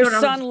know. Your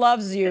son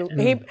loves you.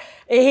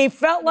 He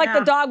felt like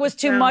the dog was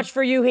too much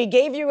for you. He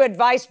gave you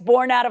advice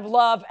born out of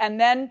love, and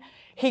then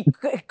he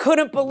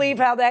couldn't believe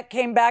how that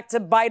came back to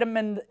bite him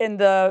in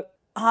the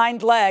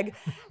hind leg,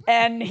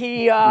 and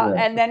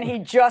and then he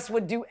just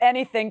would do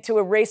anything to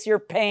erase your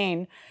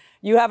pain.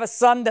 You have a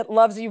son that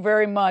loves you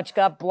very much.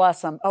 God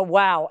bless him. Oh,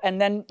 wow.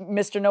 And then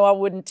Mr. Noel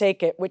wouldn't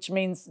take it, which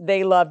means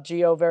they love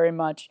Gio very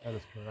much. That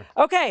is correct.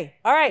 Okay.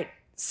 All right.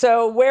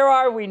 So where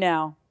are we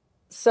now?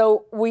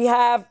 So we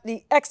have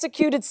the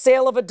executed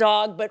sale of a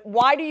dog, but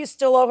why do you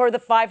still owe her the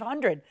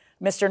 $500,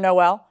 Mr.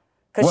 Noel?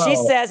 Because she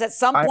says at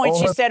some point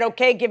she said,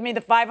 okay, give me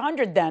the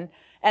 $500 then.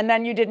 And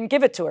then you didn't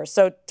give it to her.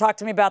 So talk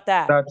to me about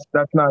that.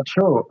 That's not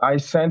true. I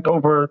sent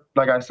over,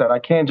 like I said, I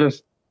can't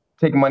just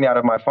take money out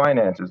of my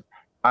finances.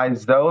 I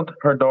Zelled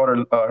her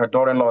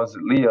daughter-in-law's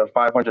Leah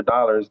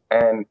 $500,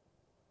 and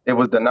it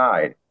was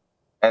denied.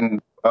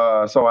 And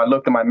so I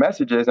looked at my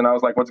messages, and I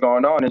was like, "What's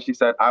going on?" And she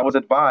said, "I was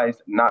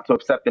advised not to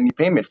accept any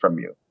payment from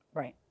you."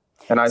 Right.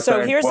 And I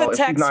said, here's well, a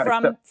text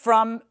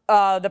from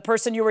the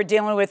person you were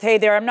dealing with. Hey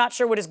there, I'm not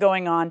sure what is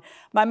going on.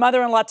 My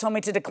mother-in-law told me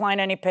to decline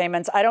any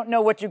payments. I don't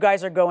know what you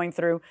guys are going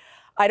through.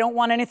 I don't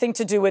want anything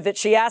to do with it.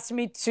 She asked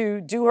me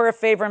to do her a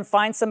favor and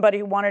find somebody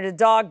who wanted a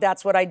dog.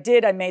 That's what I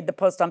did. I made the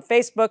post on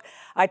Facebook.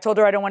 I told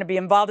her I don't want to be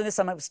involved in this.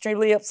 I'm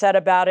extremely upset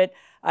about it.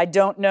 I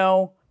don't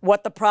know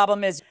what the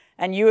problem is.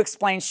 And you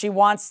explained she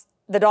wants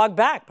the dog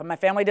back, but my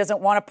family doesn't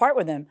want to part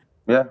with him.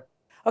 Yeah.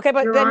 Okay,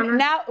 but then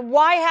now,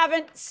 why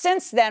haven't,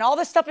 since then, all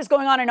this stuff is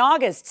going on in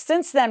August.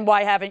 Since then,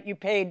 why haven't you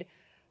paid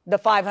the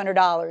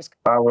 $500?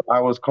 I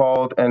was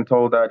called and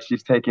told that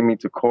she's taking me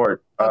to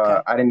court.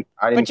 Okay. I didn't.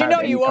 But you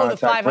know you owe the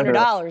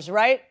 $500,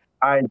 right?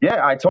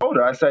 I told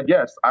her. I said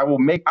yes.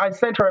 I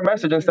sent her a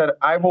message and said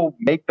I will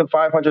make the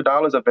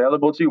 $500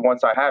 available to you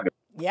once I have it.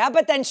 Yeah,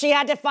 but then she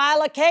had to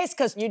file a case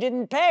because you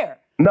didn't pay her.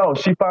 No,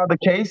 she filed the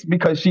case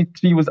because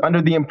she was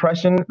under the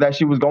impression that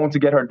she was going to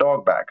get her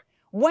dog back.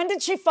 When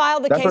did she file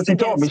the case? That's what she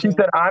told me. She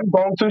said, "I'm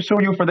going to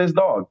sue you for this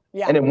dog."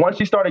 Yeah. And then once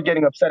she started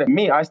getting upset at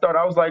me, I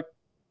was like,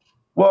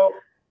 well,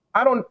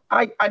 I know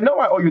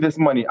I owe you this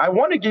money. I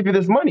want to give you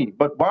this money,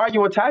 but why are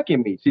you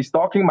attacking me? She's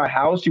stalking my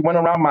house. She went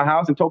around my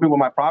house and told me what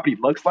my property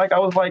looks like. I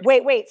was like,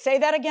 wait, say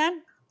that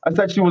again? I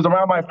said she was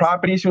around my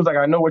property. She was like,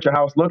 I know what your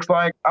house looks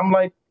like. I'm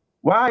like,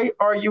 why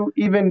are you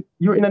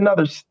you're in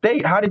another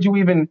state. How did you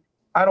even,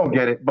 I don't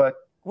get it, but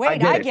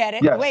wait, I get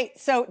it. Yes. Wait,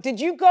 so did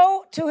you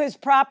go to his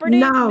property?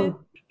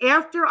 No.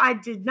 After I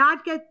did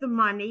not get the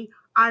money,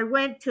 I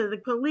went to the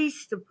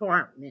police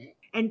department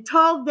and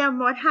told them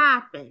what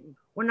happened.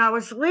 When I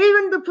was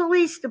leaving the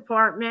police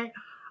department,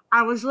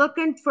 I was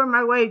looking for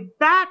my way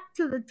back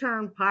to the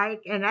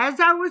turnpike, and as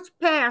I was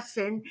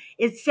passing,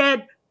 it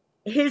said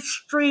his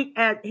street.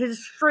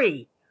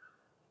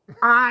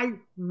 I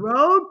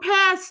rode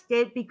past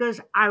it because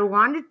I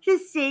wanted to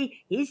see.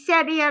 He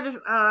said he had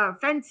a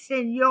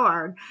fenced-in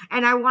yard,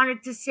 and I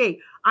wanted to see.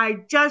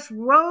 I just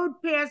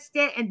rode past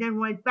it and then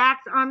went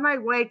back on my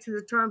way to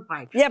the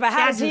turnpike. Yeah, but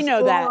how does he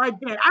know that? I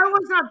did. I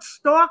was not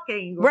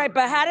stalking. Right,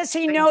 but how does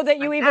he know that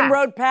you even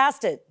rode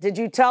past it? Did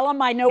you tell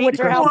him, I know what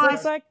your house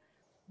looks like?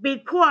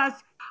 Because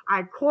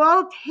I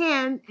called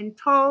him and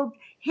told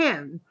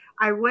him.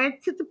 I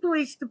went to the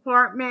police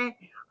department.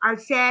 I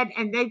said,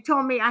 and they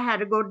told me I had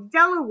to go to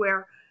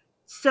Delaware.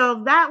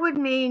 So that would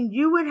mean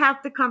you would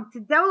have to come to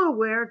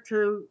Delaware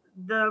to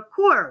the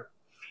court.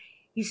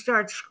 He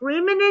started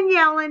screaming and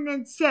yelling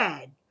and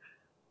said,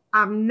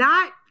 I'm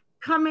not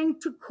coming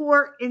to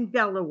court in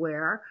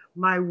Delaware.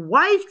 My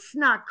wife's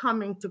not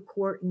coming to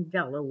court in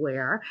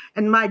Delaware.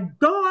 And my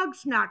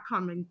dog's not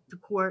coming to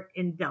court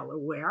in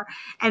Delaware.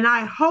 And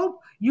I hope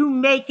you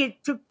make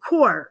it to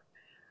court.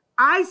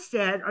 I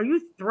said, are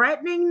you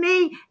threatening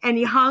me? And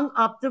he hung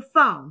up the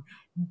phone.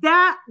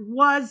 That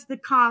was the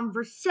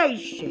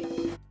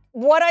conversation.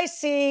 What I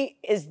see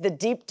is the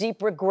deep,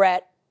 deep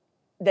regret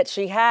that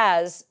she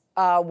has,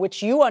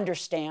 which you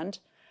understand,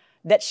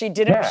 that she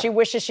didn't. Yeah. She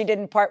wishes she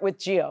didn't part with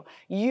Gio.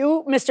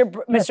 You,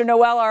 Mr.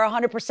 Noel, are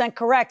 100%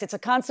 correct. It's a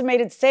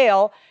consummated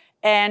sale,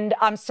 and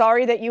I'm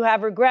sorry that you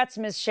have regrets,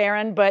 Ms.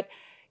 Sharon, but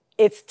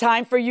it's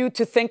time for you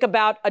to think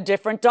about a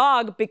different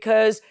dog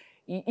because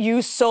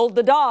you sold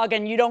the dog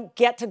and you don't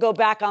get to go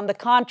back on the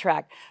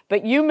contract.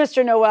 But you,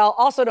 Mr. Noel,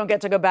 also don't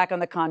get to go back on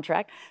the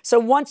contract. So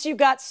once you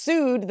got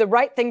sued, the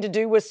right thing to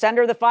do was send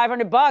her the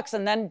 $500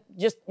 and then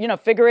just,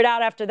 figure it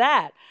out after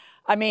that.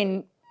 I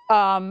mean,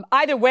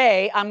 either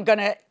way, I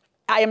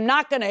am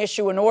not going to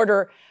issue an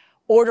order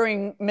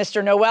ordering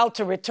Mr. Noel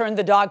to return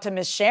the dog to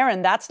Miss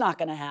Sharon. That's not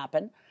going to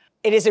happen.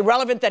 It is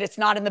irrelevant that it's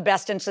not in the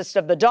best interest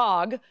of the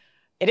dog.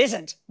 It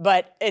isn't,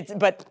 but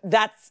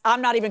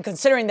I'm not even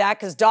considering that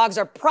because dogs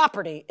are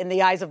property in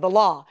the eyes of the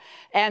law.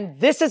 And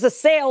this is a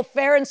sale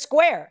fair and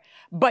square.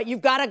 But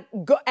you've got to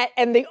go,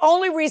 and the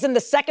only reason the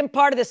second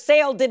part of the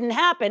sale didn't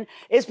happen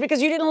is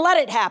because you didn't let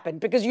it happen,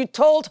 because you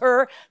told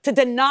her to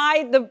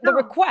deny the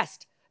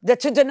request,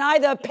 to deny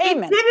the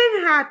payment. It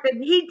didn't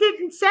happen. He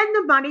didn't send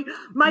the money.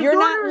 You're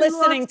not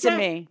listening to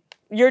me.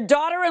 Your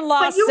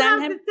daughter-in-law sent him. But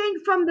you have the thing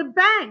from the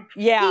bank.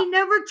 Yeah. He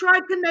never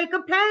tried to make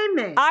a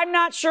payment. I'm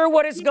not sure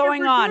what is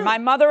going on. My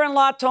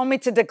mother-in-law told me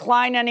to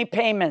decline any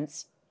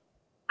payments.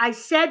 I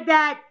said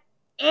that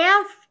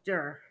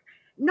after.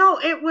 No,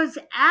 it was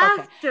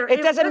after. Okay.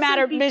 It doesn't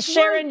matter. Ms.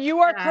 Sharon, you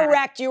are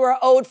correct. You are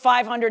owed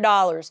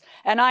 $500.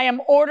 And I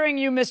am ordering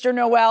you, Mr.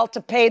 Noel, to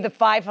pay the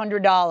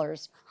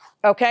 $500.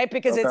 Okay?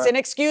 Because it's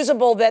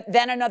inexcusable that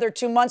then another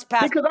 2 months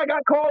passed. Because I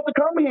got called to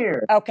come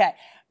here. Okay.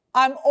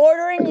 I'm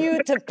ordering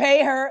you to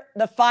pay her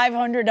the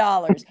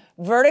 $500.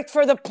 Verdict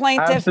for the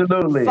plaintiff,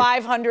 Absolutely.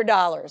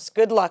 $500.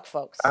 Good luck,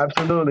 folks.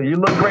 Absolutely. You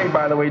look great,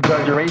 by the way,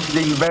 Judge. You're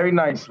raising you very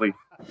nicely.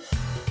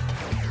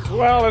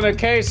 Well, in a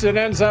case, it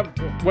ends up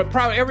with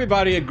probably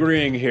everybody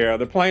agreeing here.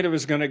 The plaintiff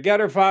is going to get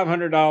her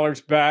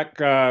 $500 back.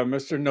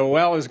 Mr.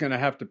 Noel is going to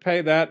have to pay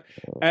that.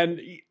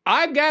 And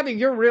I gather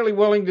you're really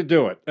willing to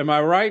do it. Am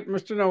I right,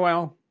 Mr.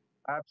 Noel?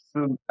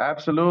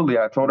 Absolutely.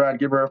 I told her I'd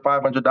give her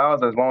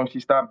 $500 as long as she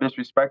stopped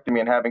disrespecting me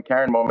and having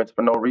Karen moments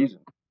for no reason.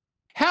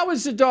 How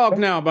is the dog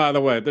now, by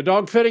the way? The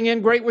dog fitting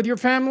in great with your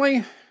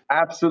family?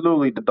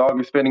 Absolutely. The dog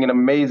is fitting in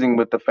amazing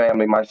with the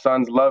family. My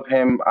sons love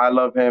him. I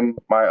love him.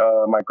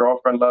 My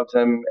girlfriend loves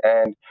him.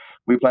 And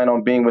we plan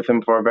on being with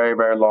him for a very,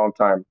 very long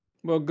time.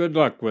 Well, good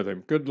luck with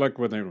him. Good luck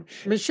with him.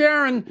 Ms.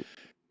 Sharon,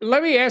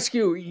 let me ask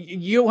you,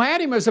 you had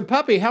him as a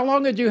puppy. How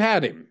long had you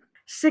had him?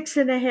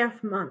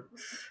 6.5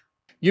 months.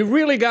 You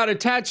really got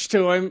attached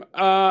to him.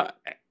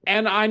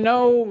 And I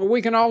know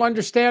we can all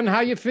understand how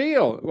you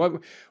feel.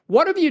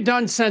 What have you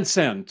done since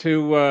then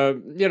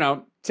to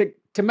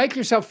make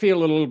yourself feel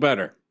a little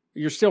better?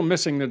 You're still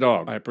missing the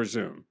dog, I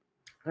presume.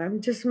 I'm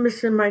just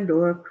missing my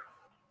dog.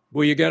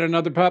 Will you get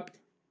another pup?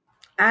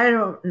 I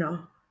don't know.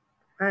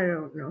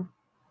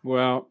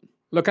 Well,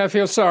 look, I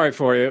feel sorry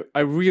for you.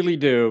 I really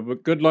do,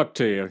 but good luck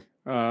to you.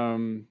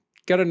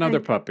 Get another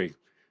puppy.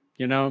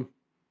 You know,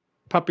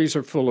 puppies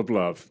are full of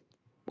love.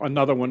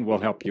 Another one will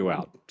help you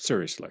out,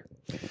 seriously.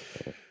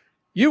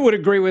 You would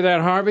agree with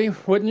that, Harvey,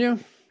 wouldn't you?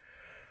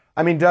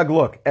 I mean, Doug,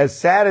 look, as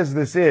sad as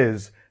this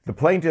is, the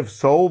plaintiff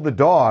sold the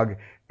dog,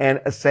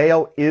 and a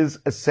sale is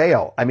a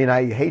sale. I mean,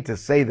 I hate to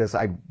say this,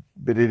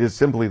 but it is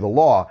simply the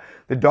law.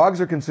 The dogs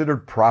are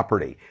considered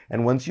property,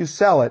 and once you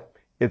sell it,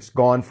 it's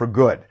gone for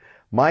good.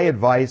 My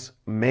advice,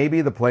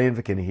 maybe the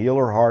plaintiff can heal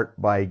her heart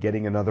by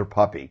getting another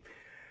puppy.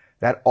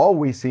 That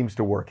always seems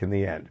to work in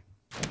the end.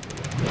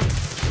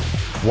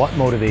 What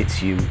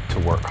motivates you to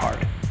work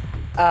hard?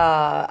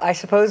 I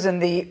suppose in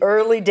the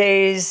early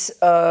days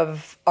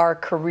of our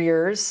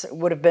careers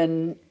would have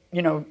been,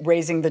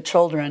 raising the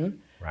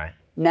children. Right.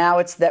 Now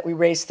it's that we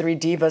raise 3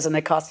 divas and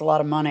they cost a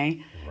lot of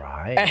money.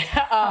 Right.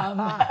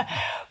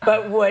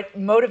 But what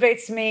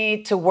motivates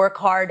me to work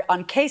hard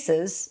on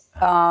cases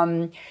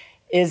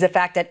is the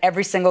fact that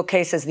every single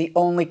case is the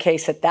only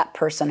case that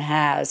person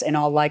has in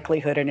all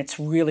likelihood, and it's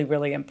really,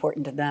 really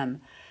important to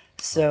them.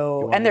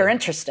 So, and they're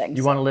interesting.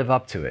 You want to live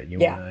up to it. You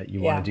want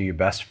to do your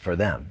best for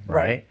them,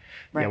 right?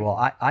 Right. Yeah,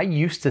 well, I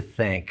used to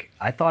think,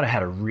 I thought I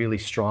had a really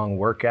strong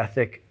work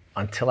ethic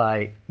until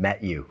I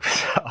met you.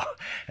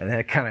 And then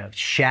it kind of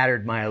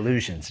shattered my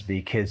illusions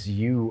because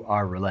you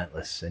are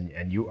relentless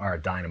and you are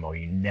a dynamo.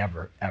 You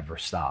never, ever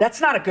stop.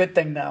 That's not a good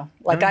thing, though.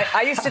 Like,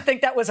 I used to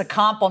think that was a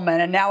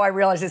compliment, and now I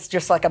realize it's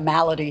just like a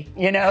malady,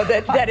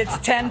 that it's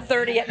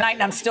 10:30 at night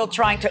and I'm still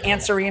trying to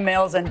answer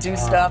emails and do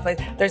stuff.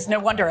 There's no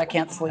wonder I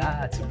can't sleep.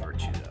 That's a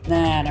virtue, though.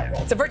 Nah, not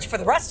really. It's a virtue for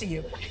the rest of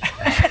you.